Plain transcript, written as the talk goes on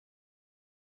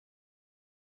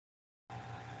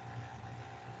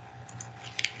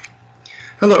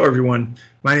Hello, everyone.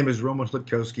 My name is Roman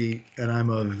Hlutkowsky, and I'm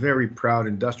a very proud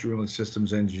industrial and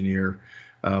systems engineer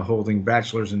holding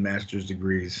bachelor's and master's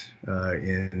degrees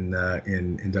in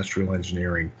industrial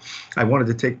engineering. I wanted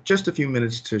to take just a few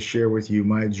minutes to share with you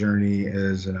my journey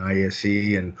as an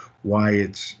ISE and why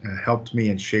it's helped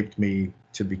me and shaped me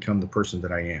to become the person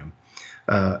that I am.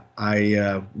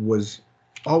 I was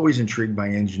always intrigued by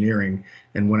engineering,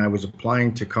 and when I was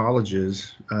applying to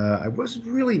colleges, I was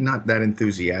really not that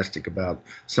enthusiastic about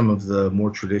some of the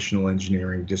more traditional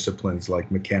engineering disciplines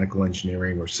like mechanical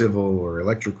engineering or civil or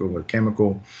electrical or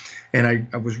chemical. And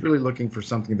I was really looking for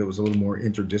something that was a little more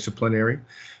interdisciplinary.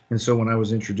 And so when I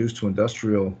was introduced to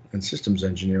industrial and systems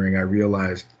engineering, I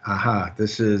realized, aha,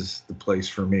 this is the place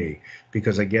for me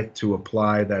because I get to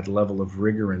apply that level of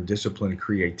rigor and discipline and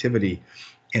creativity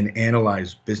and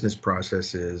analyze business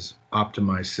processes,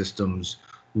 optimize systems,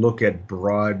 look at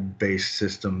broad-based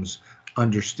systems,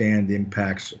 understand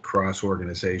impacts across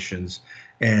organizations,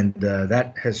 and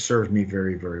that has served me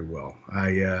very, very well.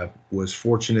 I was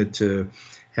fortunate to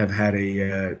have had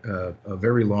a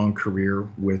very long career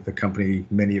with a company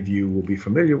many of you will be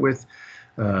familiar with,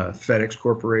 FedEx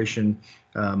Corporation.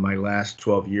 My last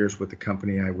 12 years with the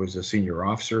company, I was a senior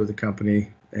officer of the company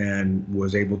and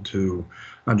was able to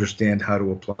understand how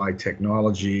to apply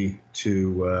technology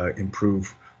to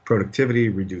improve productivity,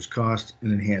 reduce cost,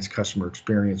 and enhance customer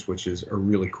experience, which is a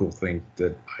really cool thing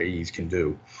that IEs can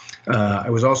do. I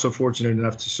was also fortunate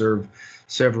enough to serve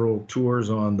several tours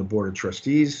on the board of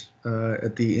trustees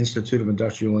at the Institute of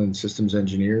Industrial and Systems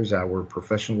Engineers, our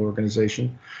professional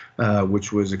organization,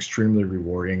 which was extremely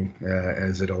rewarding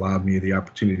as it allowed me the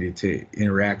opportunity to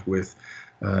interact with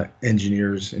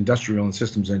engineers, industrial and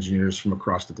systems engineers from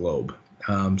across the globe.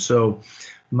 So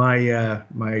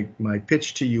my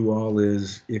pitch to you all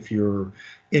is, if you're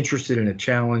interested in a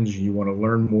challenge, you want to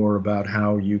learn more about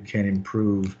how you can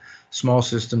improve small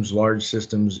systems, large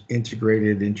systems,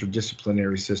 integrated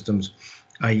interdisciplinary systems,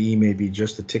 IE may be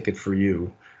just the ticket for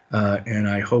you. And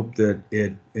I hope that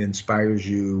it inspires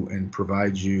you and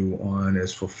provides you on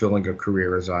as fulfilling a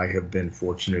career as I have been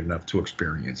fortunate enough to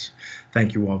experience.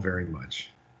 Thank you all very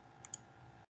much.